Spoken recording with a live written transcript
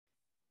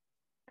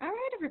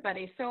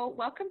everybody. So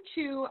welcome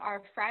to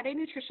our Friday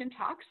Nutrition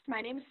Talks. My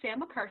name is Sam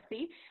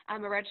McCarthy.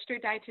 I'm a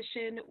registered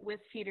dietitian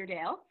with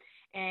Cedardale,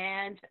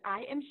 and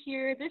I am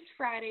here this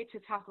Friday to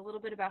talk a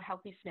little bit about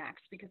healthy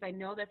snacks because I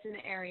know that's an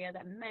area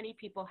that many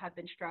people have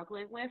been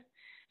struggling with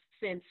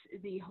since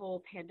the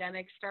whole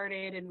pandemic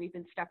started and we've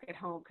been stuck at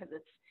home because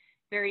it's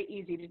very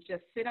easy to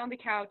just sit on the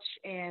couch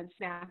and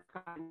snack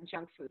on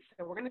junk food.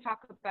 So we're going to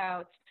talk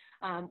about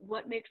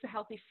what makes a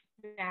healthy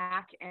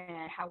snack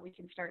and how we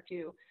can start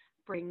to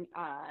bring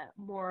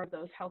more of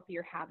those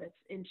healthier habits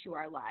into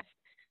our lives.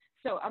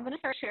 So I'm going to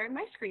start sharing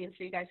my screen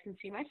so you guys can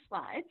see my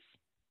slides.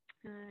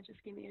 Just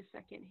give me a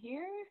second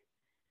here.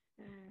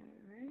 All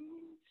right.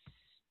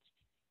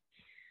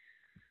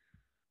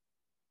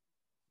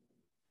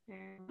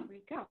 There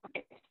we go.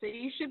 Okay, so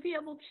you should be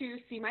able to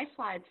see my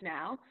slides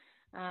now.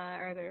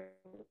 Or they're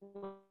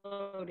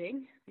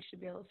loading. You should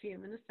be able to see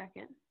them in a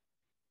second.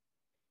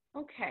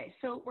 Okay,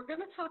 so we're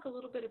going to talk a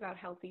little bit about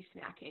healthy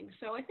snacking.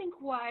 So I think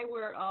why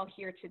we're all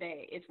here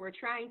today is we're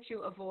trying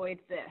to avoid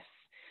this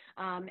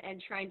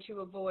and trying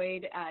to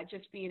avoid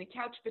just being a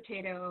couch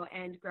potato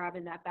and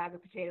grabbing that bag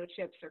of potato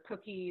chips or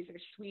cookies or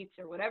sweets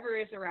or whatever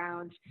is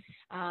around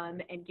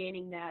and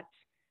gaining that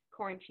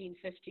quarantine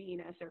 15,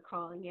 as they're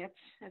calling it,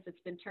 as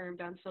it's been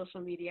termed on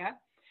social media.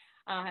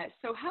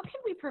 So how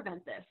can we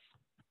prevent this?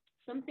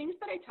 Some things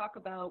that I talk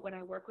about when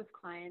I work with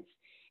clients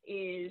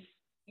is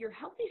your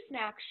healthy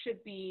snacks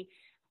should be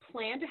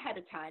planned ahead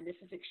of time. This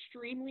is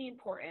extremely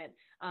important,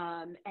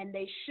 and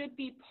they should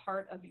be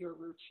part of your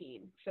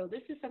routine. So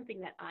this is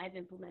something that I've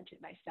implemented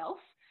myself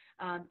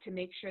to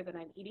make sure that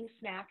I'm eating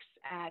snacks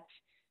at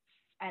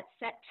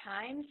set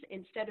times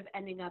instead of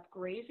ending up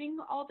grazing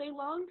all day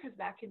long, because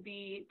that can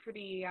be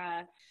pretty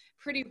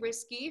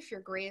risky if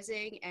you're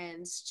grazing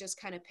and just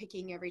kind of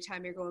picking every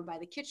time you're going by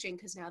the kitchen,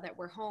 because now that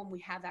we're home, we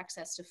have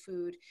access to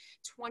food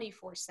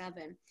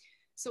 24/7.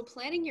 So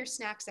planning your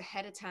snacks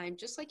ahead of time,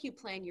 just like you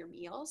plan your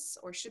meals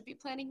or should be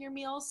planning your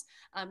meals,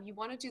 you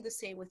want to do the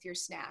same with your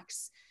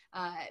snacks.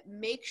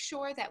 Make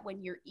sure that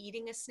when you're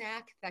eating a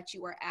snack that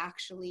you are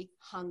actually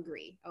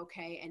hungry,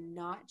 okay, and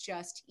not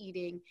just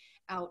eating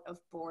out of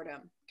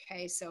boredom,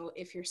 okay? So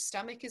if your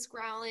stomach is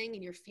growling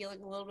and you're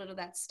feeling a little bit of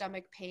that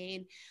stomach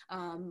pain,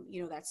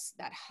 that's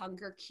that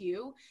hunger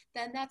cue,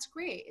 then that's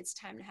great. It's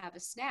time to have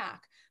a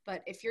snack.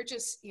 But if you're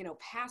just,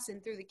 passing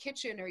through the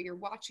kitchen or you're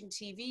watching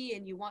TV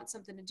and you want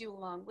something to do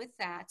along with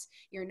that,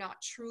 you're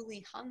not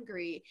truly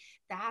hungry,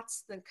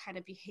 that's the kind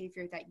of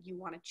behavior that you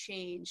want to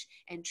change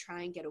and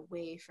try and get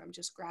away from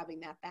just grabbing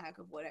that bag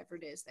of whatever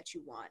it is that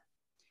you want.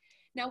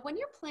 Now, when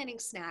you're planning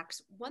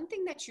snacks, one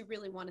thing that you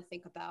really want to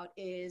think about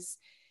is,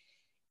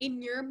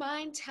 in your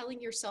mind,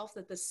 telling yourself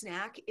that the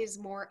snack is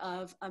more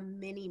of a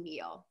mini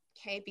meal,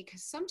 okay?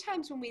 Because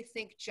sometimes when we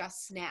think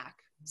just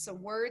snack,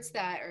 some words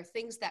that are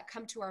things that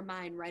come to our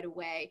mind right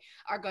away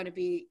are going to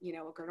be,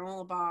 a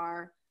granola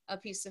bar, a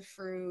piece of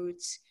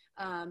fruit,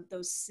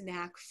 those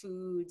snack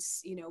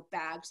foods,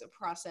 bags of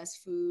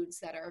processed foods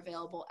that are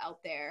available out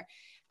there.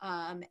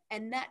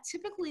 And that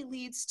typically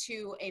leads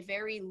to a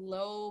very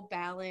low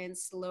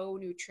balance, low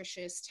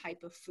nutritious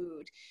type of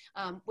food,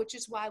 which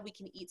is why we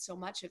can eat so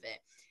much of it.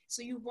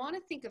 So you want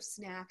to think of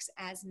snacks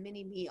as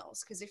mini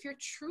meals, because if you're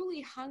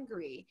truly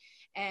hungry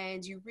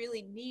and you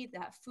really need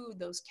that food,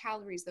 those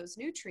calories, those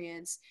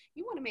nutrients,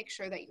 you want to make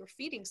sure that you're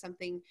feeding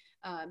something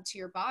to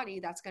your body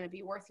that's going to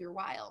be worth your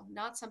while,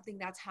 not something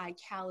that's high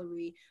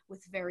calorie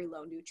with very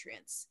low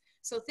nutrients.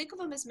 So think of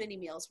them as mini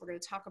meals. We're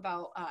going to talk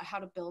about how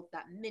to build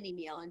that mini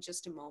meal in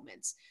just a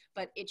moment,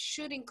 but it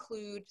should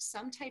include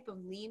some type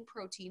of lean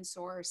protein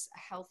source, a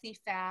healthy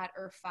fat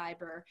or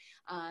fiber,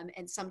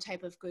 and some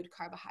type of good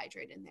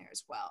carbohydrate in there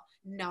as well,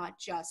 not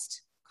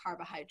just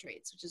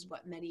carbohydrates, which is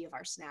what many of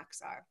our snacks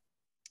are.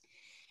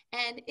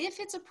 And if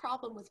it's a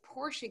problem with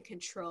portion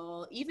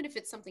control, even if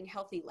it's something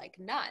healthy like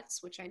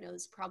nuts, which I know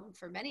is a problem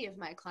for many of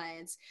my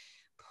clients,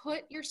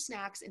 put your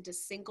snacks into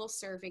single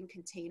serving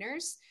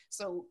containers.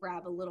 So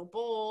grab a little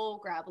bowl,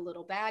 grab a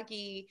little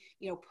baggie,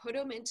 put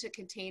them into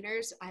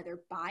containers,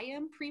 either buy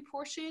them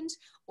pre-portioned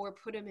or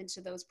put them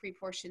into those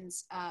pre-portioned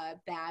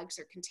bags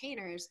or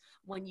containers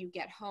when you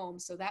get home.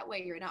 So that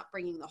way you're not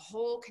bringing the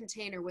whole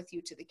container with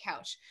you to the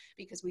couch,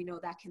 because we know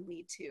that can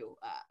lead to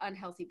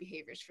unhealthy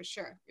behaviors for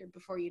sure.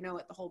 Before you know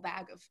it, the whole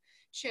bag of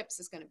chips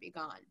is going to be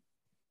gone.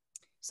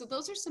 So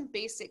those are some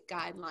basic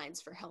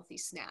guidelines for healthy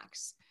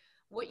snacks.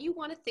 What you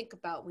want to think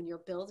about when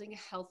you're building a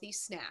healthy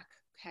snack,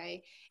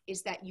 okay,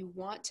 is that you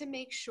want to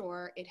make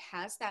sure it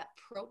has that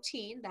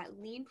protein, that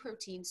lean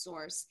protein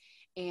source,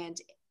 and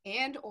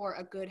or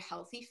a good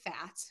healthy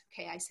fat.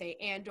 Okay, I say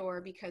and or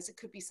because it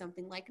could be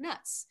something like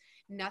nuts.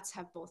 Nuts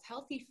have both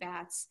healthy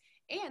fats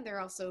and they're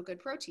also a good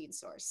protein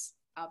source.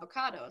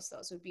 Avocados,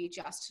 those would be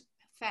just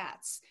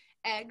fats.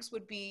 Eggs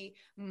would be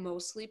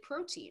mostly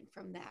protein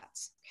from that,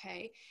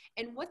 okay?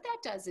 And what that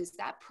does is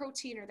that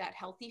protein or that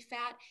healthy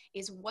fat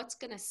is what's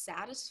going to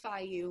satisfy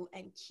you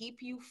and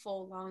keep you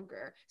full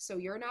longer. So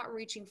you're not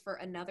reaching for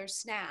another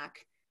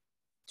snack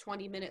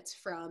 20 minutes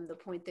from the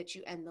point that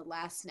you end the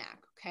last snack,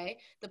 okay?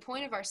 The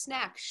point of our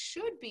snack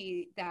should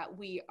be that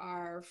we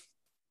are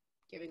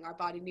giving our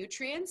body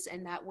nutrients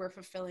and that we're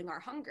fulfilling our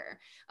hunger.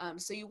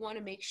 So you want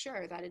to make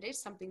sure that it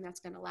is something that's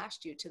going to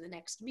last you to the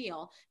next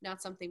meal,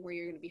 not something where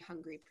you're going to be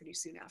hungry pretty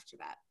soon after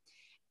that.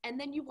 And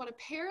then you want to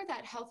pair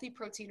that healthy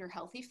protein or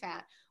healthy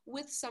fat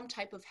with some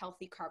type of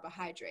healthy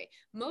carbohydrate.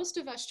 Most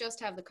of us just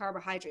have the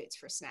carbohydrates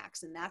for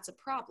snacks, and that's a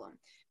problem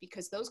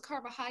because those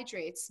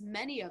carbohydrates,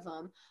 many of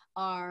them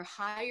are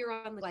higher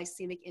on the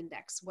glycemic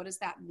index. What does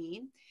that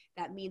mean?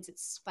 That means it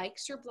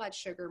spikes your blood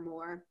sugar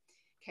more.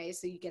 Okay,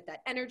 so you get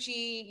that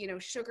energy,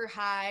 sugar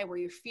high where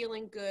you're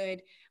feeling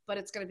good, but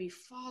it's going to be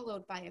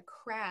followed by a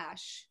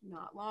crash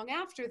not long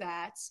after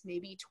that,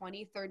 maybe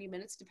 20, 30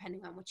 minutes,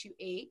 depending on what you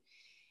ate.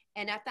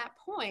 And at that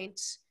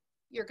point,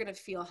 you're going to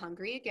feel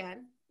hungry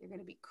again. You're going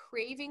to be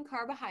craving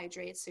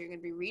carbohydrates. So you're going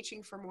to be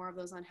reaching for more of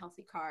those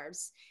unhealthy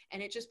carbs.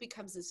 And it just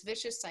becomes this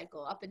vicious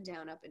cycle up and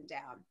down,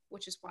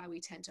 which is why we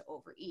tend to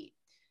overeat.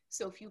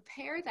 So if you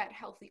pair that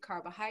healthy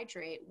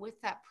carbohydrate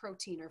with that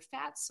protein or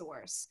fat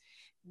source,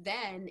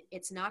 then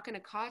it's not going to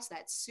cause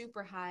that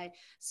super high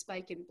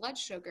spike in blood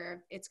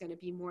sugar. It's going to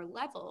be more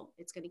level.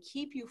 It's going to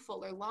keep you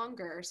fuller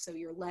longer, so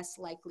you're less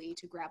likely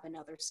to grab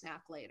another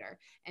snack later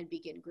and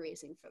begin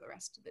grazing for the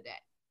rest of the day.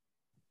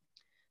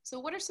 So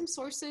what are some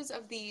sources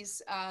of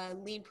these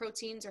lean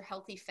proteins or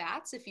healthy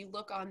fats? If you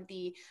look on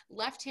the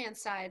left-hand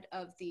side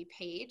of the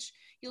page,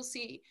 you'll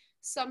see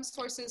some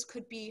sources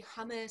could be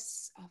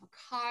hummus,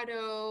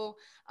 avocado,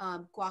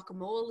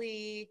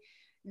 guacamole,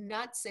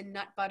 nuts and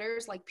nut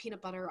butters like peanut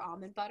butter or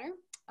almond butter,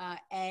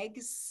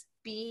 eggs,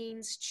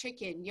 beans,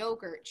 chicken,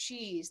 yogurt,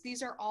 cheese.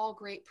 These are all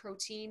great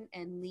protein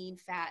and lean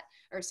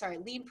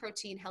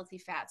protein, healthy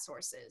fat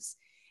sources.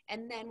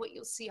 And then what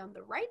you'll see on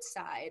the right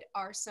side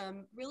are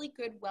some really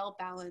good,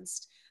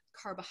 well-balanced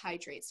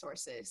carbohydrate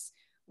sources.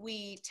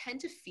 We tend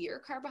to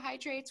fear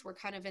carbohydrates. We're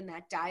kind of in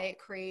that diet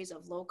craze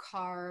of low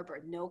carb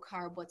or no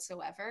carb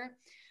whatsoever.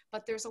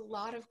 But there's a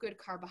lot of good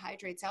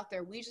carbohydrates out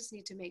there. We just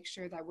need to make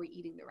sure that we're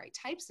eating the right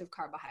types of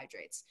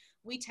carbohydrates.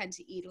 We tend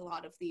to eat a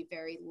lot of the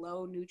very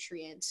low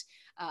nutrient,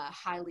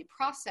 highly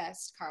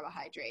processed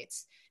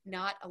carbohydrates,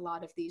 not a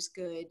lot of these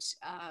good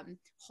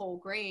whole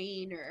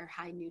grain or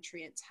high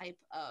nutrient type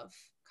of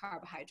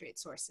carbohydrate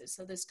sources.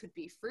 So this could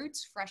be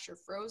fruits, fresh or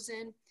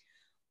frozen,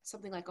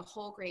 something like a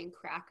whole grain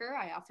cracker.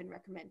 I often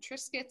recommend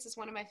Triscuits as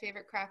one of my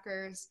favorite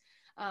crackers,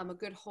 a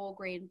good whole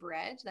grain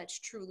bread that's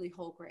truly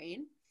whole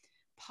grain.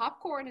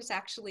 Popcorn is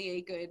actually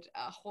a good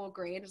whole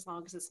grain as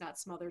long as it's not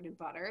smothered in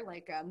butter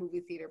like movie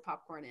theater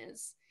popcorn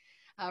is.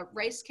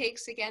 Rice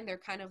cakes, again, they're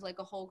kind of like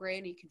a whole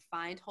grain. You can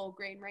find whole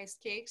grain rice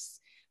cakes.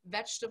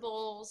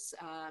 Vegetables,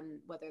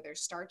 whether they're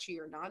starchy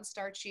or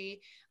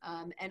non-starchy,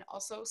 and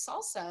also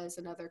salsa is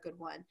another good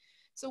one.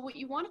 So what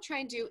you want to try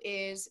and do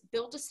is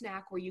build a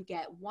snack where you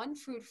get one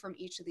food from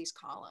each of these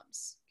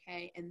columns,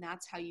 okay? And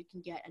that's how you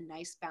can get a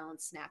nice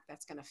balanced snack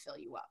that's going to fill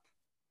you up.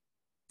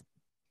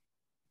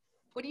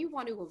 What do you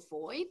want to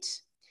avoid?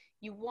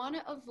 You want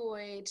to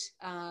avoid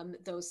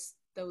those,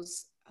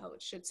 oh,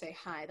 it should say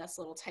high, that's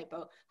a little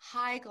typo,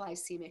 high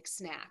glycemic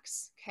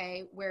snacks,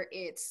 okay? Where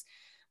it's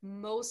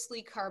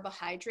mostly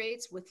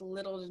carbohydrates with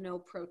little to no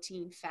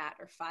protein, fat,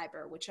 or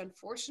fiber, which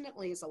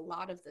unfortunately is a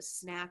lot of the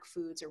snack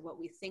foods or what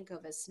we think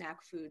of as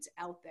snack foods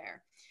out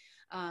there.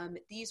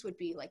 These would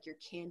be like your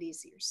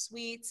candies, your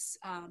sweets,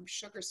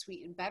 sugar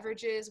sweetened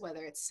beverages,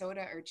 whether it's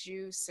soda or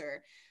juice,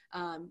 or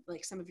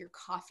like some of your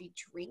coffee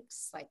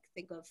drinks, like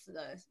think of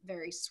the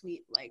very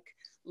sweet like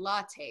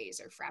lattes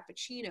or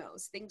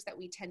frappuccinos, things that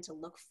we tend to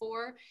look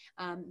for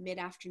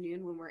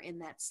mid-afternoon when we're in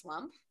that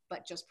slump,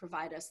 but just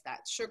provide us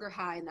that sugar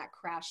high and that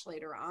crash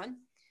later on.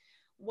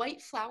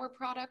 White flour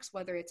products,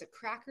 whether it's a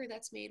cracker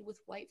that's made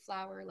with white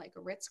flour, like a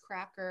Ritz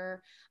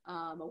cracker,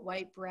 a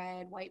white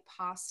bread, white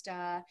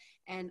pasta,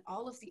 and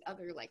all of the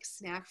other like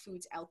snack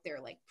foods out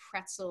there, like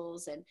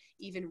pretzels and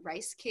even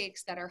rice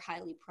cakes that are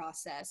highly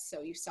processed.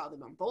 So you saw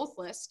them on both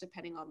lists,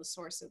 depending on the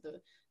source of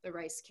the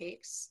rice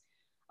cakes.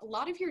 A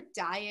lot of your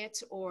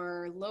diet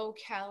or low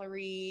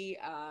calorie,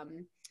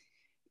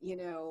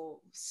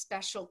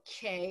 Special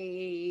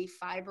K,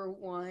 Fiber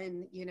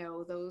One,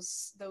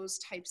 those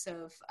types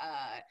of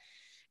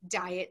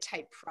diet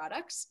type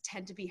products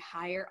tend to be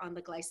higher on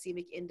the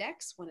glycemic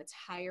index. When it's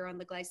higher on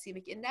the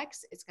glycemic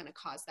index, it's going to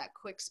cause that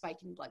quick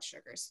spike in blood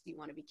sugar. So you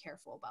want to be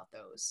careful about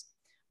those.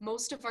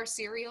 Most of our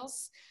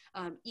cereals,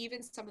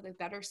 even some of the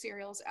better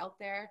cereals out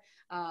there,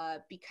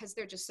 because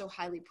they're just so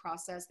highly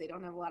processed, they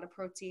don't have a lot of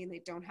protein,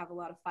 they don't have a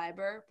lot of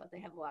fiber, but they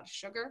have a lot of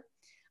sugar.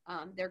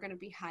 They're going to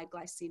be high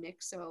glycemic,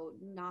 so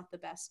not the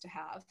best to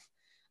have.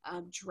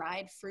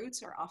 Dried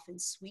fruits are often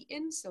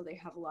sweetened, so they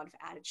have a lot of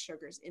added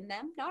sugars in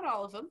them. Not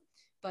all of them,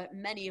 but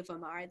many of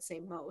them are. I'd say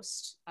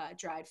most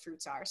dried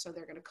fruits are, so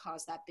they're going to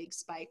cause that big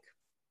spike.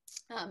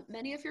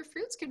 Many of your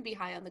fruits can be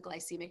high on the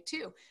glycemic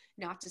too.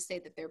 Not to say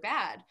that they're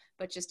bad,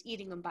 but just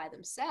eating them by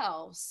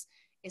themselves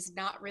is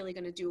not really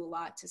going to do a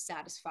lot to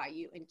satisfy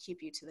you and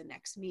keep you to the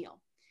next meal.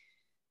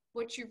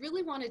 What you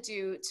really want to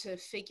do to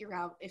figure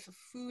out if a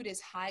food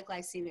is high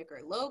glycemic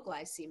or low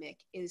glycemic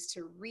is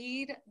to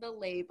read the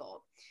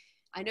label.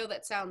 I know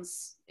that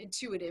sounds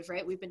intuitive,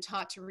 right? We've been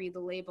taught to read the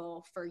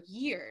label for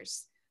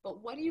years,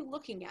 But what are you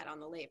looking at on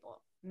the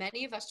label?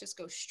 Many of us just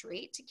go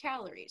straight to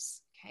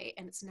calories, okay?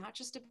 And it's not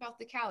just about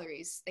the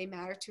calories. They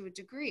matter to a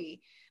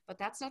degree, but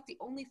that's not the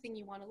only thing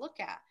you want to look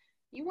at.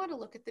 You want to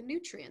look at the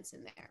nutrients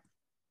in there.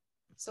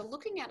 So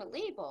looking at a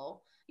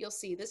label, you'll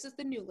see this is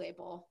the new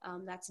label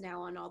that's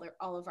now on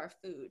all of our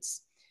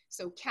foods.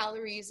 So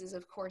calories is,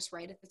 of course,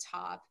 right at the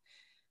top.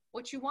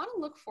 What you want to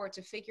look for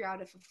to figure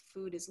out if a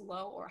food is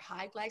low or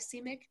high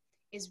glycemic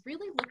is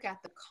really look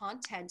at the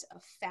content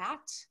of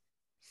fat,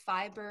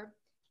 fiber,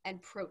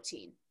 and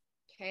protein.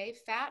 Okay,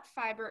 fat,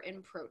 fiber,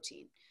 and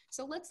protein.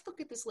 So let's look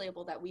at this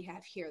label that we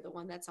have here, the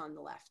one that's on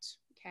the left.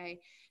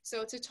 Okay,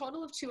 so it's a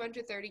total of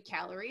 230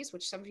 calories,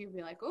 which some of you will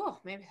be like, oh,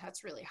 maybe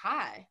that's really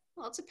high.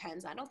 Well, it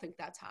depends. I don't think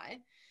that's high.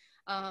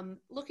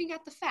 Looking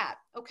at the fat,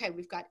 okay,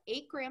 we've got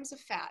 8 grams of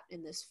fat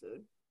in this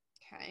food.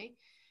 Okay,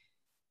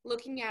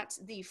 looking at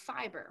the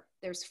fiber,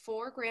 there's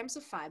 4 grams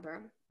of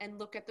fiber, and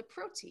look at the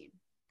protein.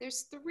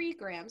 There's 3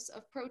 grams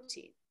of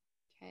protein.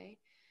 Okay,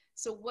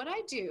 so what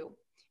I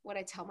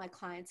tell my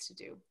clients to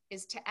do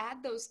is to add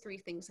those 3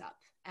 things up.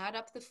 Add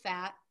up the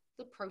fat,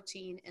 the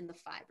protein, and the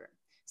fiber.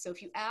 So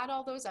if you add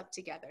all those up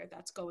together,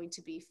 that's going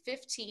to be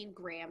 15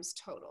 grams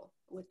total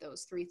with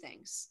those 3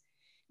 things.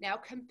 Now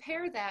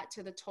compare that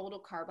to the total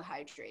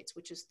carbohydrates,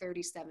 which is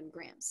 37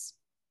 grams.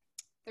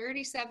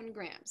 37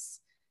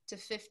 grams to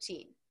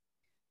 15.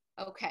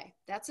 Okay,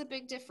 that's a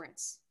big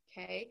difference.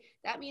 Okay,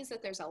 that means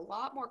that there's a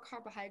lot more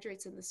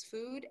carbohydrates in this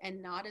food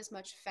and not as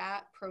much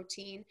fat,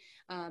 protein,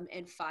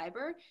 and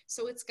fiber.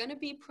 So it's going to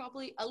be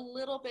probably a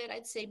little bit,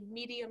 I'd say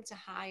medium to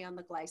high on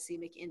the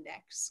glycemic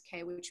index,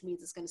 okay, which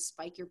means it's going to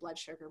spike your blood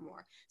sugar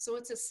more. So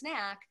it's a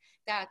snack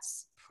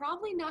that's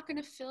probably not going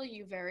to fill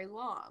you very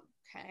long,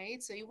 okay?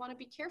 So you want to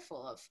be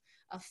careful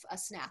of a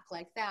snack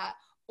like that,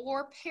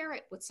 or pair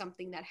it with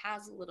something that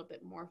has a little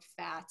bit more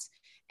fat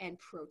and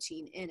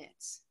protein in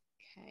it,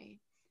 okay?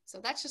 So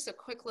that's just a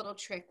quick little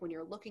trick when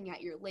you're looking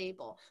at your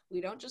label.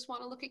 We don't just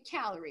want to look at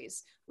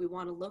calories. We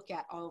want to look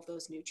at all of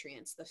those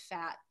nutrients, the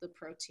fat, the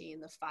protein,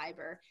 the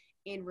fiber,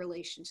 in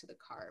relation to the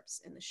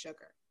carbs and the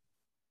sugar.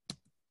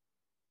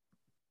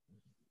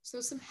 So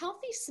some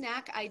healthy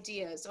snack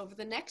ideas over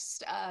the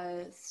next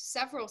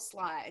several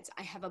slides.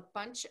 I have a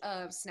bunch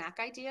of snack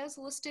ideas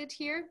listed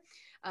here.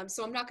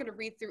 So I'm not going to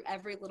read through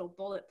every little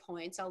bullet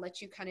point. I'll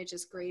let you kind of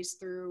just graze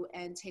through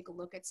and take a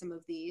look at some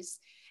of these.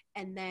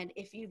 And then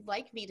if you'd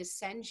like me to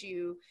send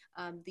you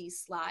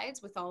these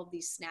slides with all of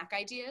these snack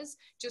ideas,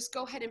 just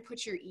go ahead and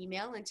put your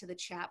email into the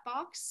chat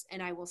box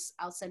and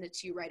I'll send it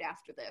to you right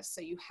after this. So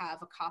you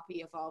have a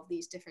copy of all of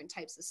these different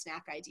types of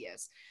snack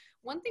ideas.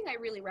 One thing I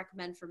really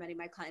recommend for many of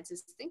my clients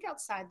is think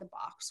outside the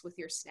box with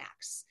your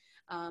snacks.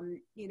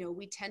 You know,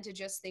 we tend to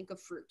just think of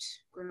fruit,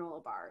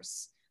 granola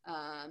bars,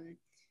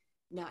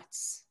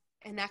 nuts,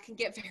 and that can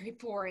get very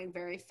boring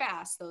very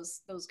fast.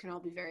 Those can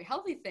all be very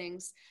healthy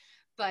things,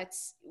 but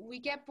we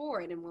get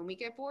bored. And when we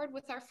get bored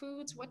with our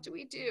foods, what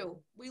do?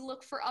 We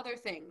look for other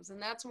things.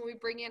 And that's when we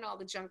bring in all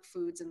the junk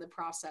foods and the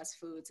processed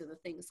foods and the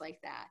things like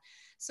that.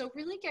 So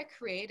really get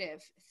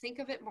creative. Think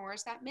of it more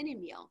as that mini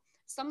meal.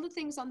 Some of the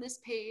things on this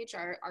page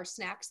are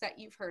snacks that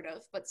you've heard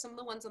of, but some of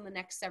the ones on the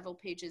next several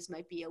pages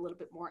might be a little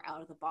bit more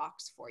out of the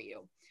box for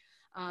you.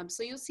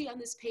 So you'll see on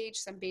this page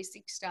some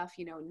basic stuff,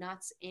 you know,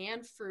 nuts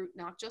and fruit,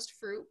 not just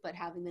fruit, but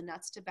having the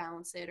nuts to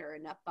balance it, or a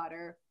nut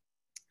butter.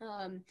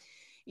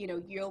 You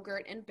know,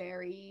 yogurt and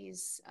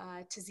berries,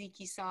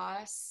 tzatziki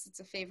sauce.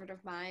 It's a favorite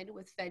of mine,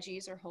 with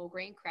veggies or whole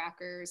grain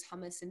crackers,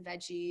 hummus and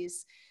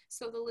veggies.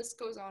 So the list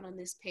goes on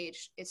this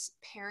page. It's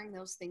pairing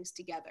those things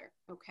together,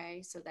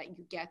 okay, so that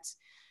you get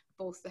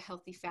both the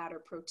healthy fat or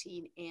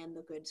protein and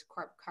the good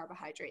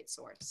carbohydrate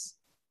source.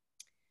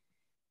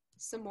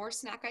 Some more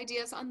snack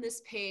ideas on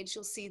this page.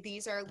 You'll see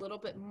these are a little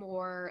bit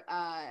more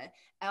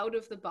out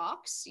of the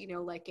box, you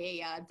know, like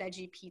a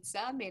veggie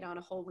pizza made on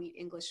a whole wheat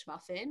English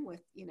muffin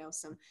with, you know,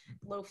 some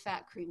low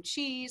fat cream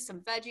cheese, some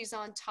veggies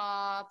on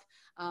top,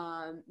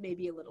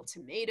 maybe a little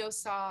tomato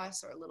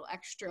sauce or a little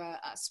extra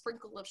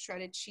sprinkle of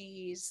shredded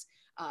cheese,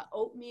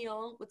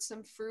 oatmeal with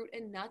some fruit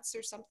and nuts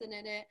or something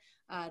in it.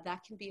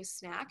 That can be a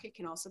snack. It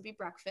can also be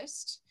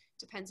breakfast.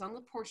 Depends on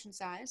the portion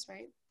size,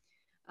 right?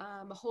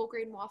 A whole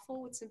grain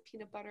waffle with some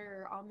peanut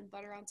butter or almond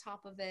butter on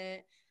top of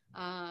it.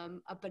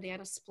 A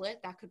banana split,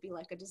 that could be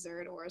like a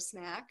dessert or a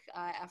snack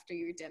after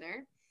your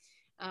dinner.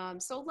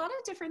 So a lot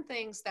of different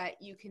things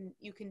that you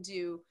can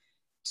do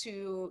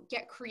to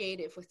get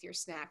creative with your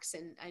snacks.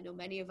 And I know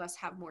many of us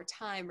have more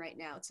time right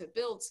now to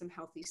build some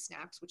healthy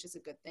snacks, which is a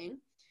good thing.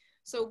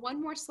 So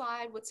one more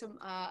slide with some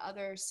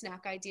other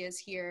snack ideas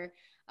here.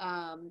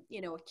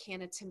 You know, a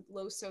can of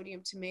low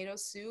sodium tomato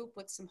soup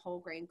with some whole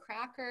grain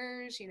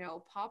crackers, you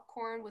know,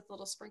 popcorn with a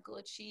little sprinkle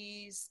of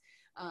cheese,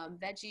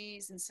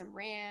 veggies and some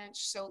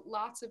ranch. So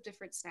lots of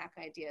different snack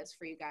ideas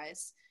for you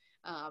guys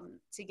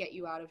to get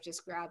you out of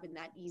just grabbing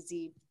that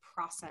easy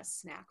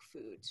processed snack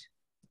food.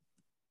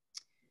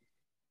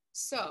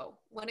 So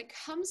when it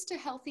comes to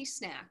healthy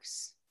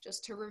snacks,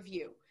 just to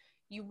review,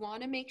 you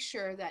want to make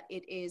sure that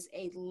it is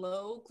a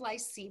low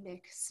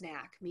glycemic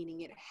snack,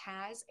 meaning it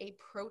has a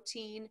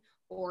protein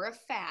or a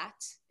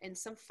fat and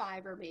some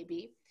fiber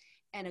maybe,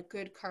 and a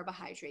good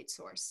carbohydrate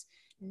source,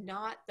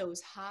 not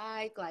those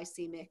high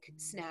glycemic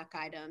snack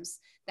items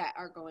that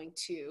are going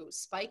to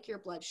spike your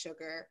blood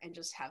sugar and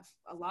just have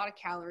a lot of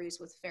calories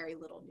with very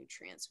little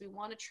nutrients. We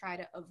want to try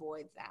to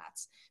avoid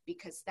that,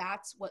 because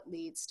that's what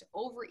leads to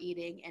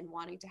overeating and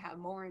wanting to have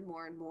more and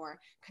more and more,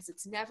 because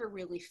it's never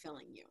really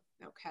filling you.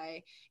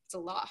 Okay. It's a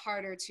lot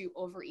harder to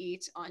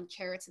overeat on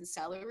carrots and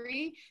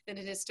celery than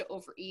it is to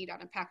overeat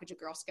on a package of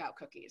Girl Scout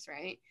cookies,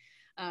 right?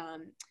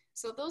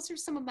 So those are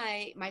some of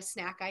my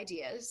snack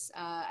ideas.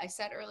 I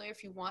said earlier,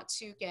 if you want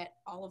to get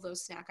all of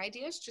those snack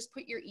ideas, just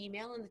put your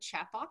email in the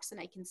chat box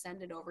and I can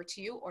send it over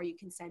to you, or you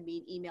can send me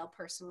an email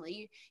personally.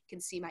 You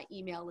can see my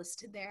email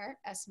listed there,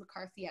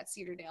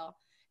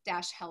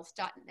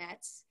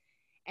 smccarthy@cedardale-health.net.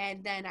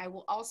 And then I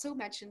will also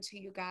mention to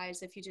you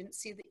guys, if you didn't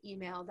see the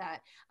email,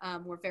 that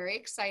we're very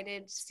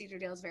excited.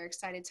 Cedardale is very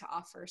excited to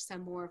offer some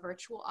more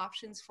virtual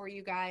options for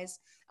you guys.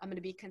 I'm going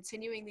to be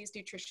continuing these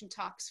nutrition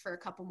talks for a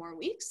couple more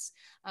weeks,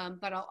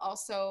 but I'll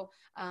also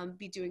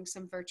be doing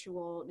some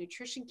virtual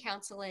nutrition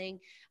counseling.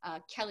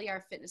 Kelly,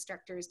 our fitness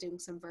director, is doing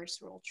some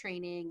virtual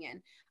training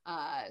and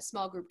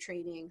small group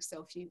training.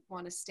 So if you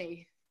want to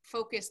stay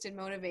focused and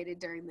motivated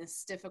during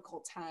this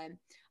difficult time,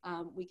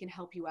 we can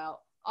help you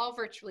out all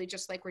virtually,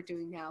 just like we're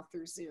doing now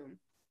through Zoom.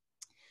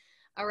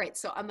 All right,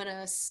 so I'm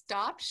gonna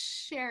stop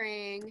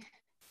sharing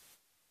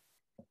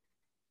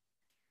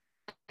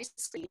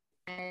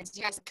and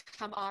you guys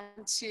come on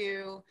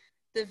to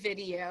the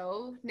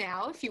video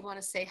now if you want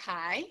to say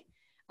hi.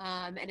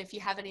 And if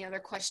you have any other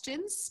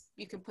questions,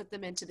 you can put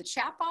them into the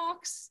chat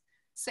box,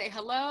 say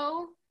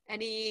hello,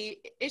 any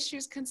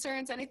issues,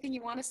 concerns, anything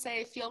you want to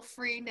say, feel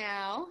free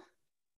now.